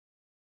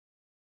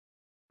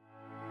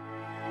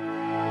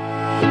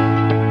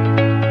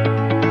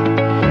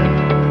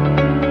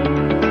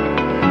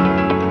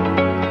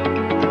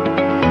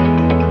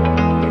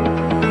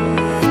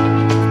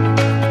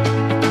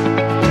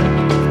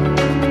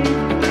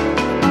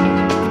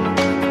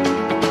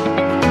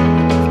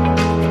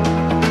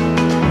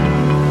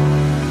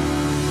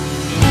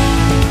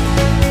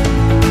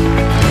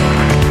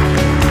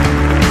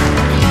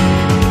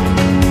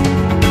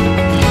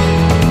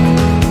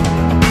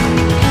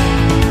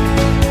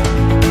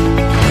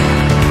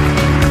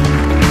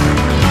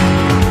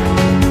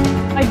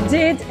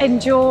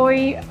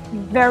enjoy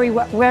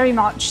very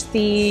much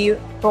the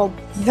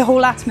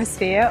whole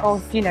atmosphere of,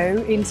 you know,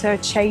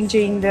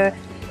 interchanging the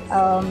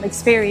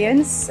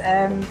experience,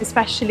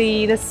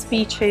 especially the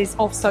speeches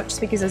of such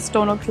speakers as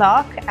Donald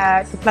Clark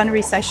at the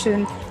plenary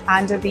session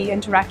and the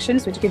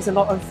interactions, which gives a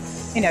lot of,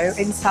 you know,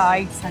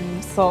 insights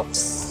and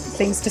thoughts,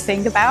 things to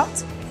think about.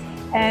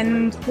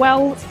 And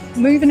well,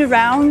 moving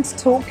around,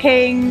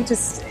 talking,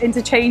 just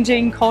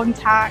interchanging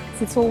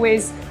contacts, it's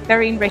always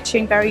very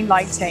enriching, very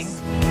enlightening.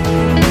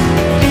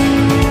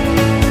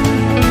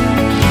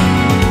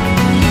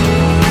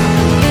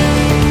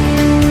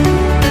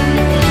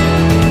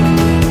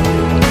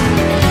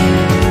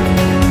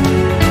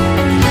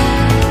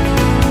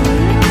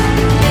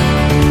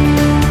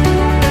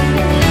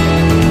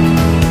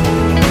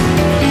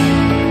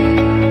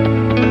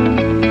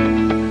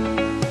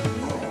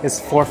 Is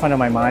forefront of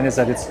my mind is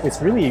that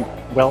it's really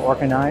well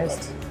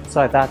organized.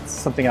 So that's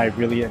something I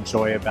really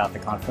enjoy about the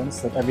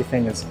conference, that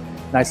everything is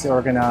nicely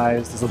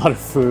organized, there's a lot of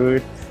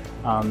food,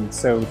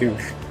 so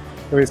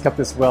everybody's kept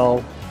us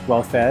well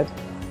fed.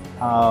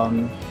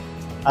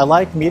 I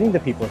like meeting the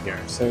people here,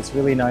 so it's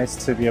really nice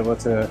to be able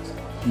to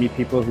meet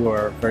people who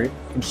are very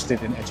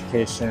interested in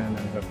education and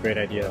have great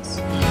ideas.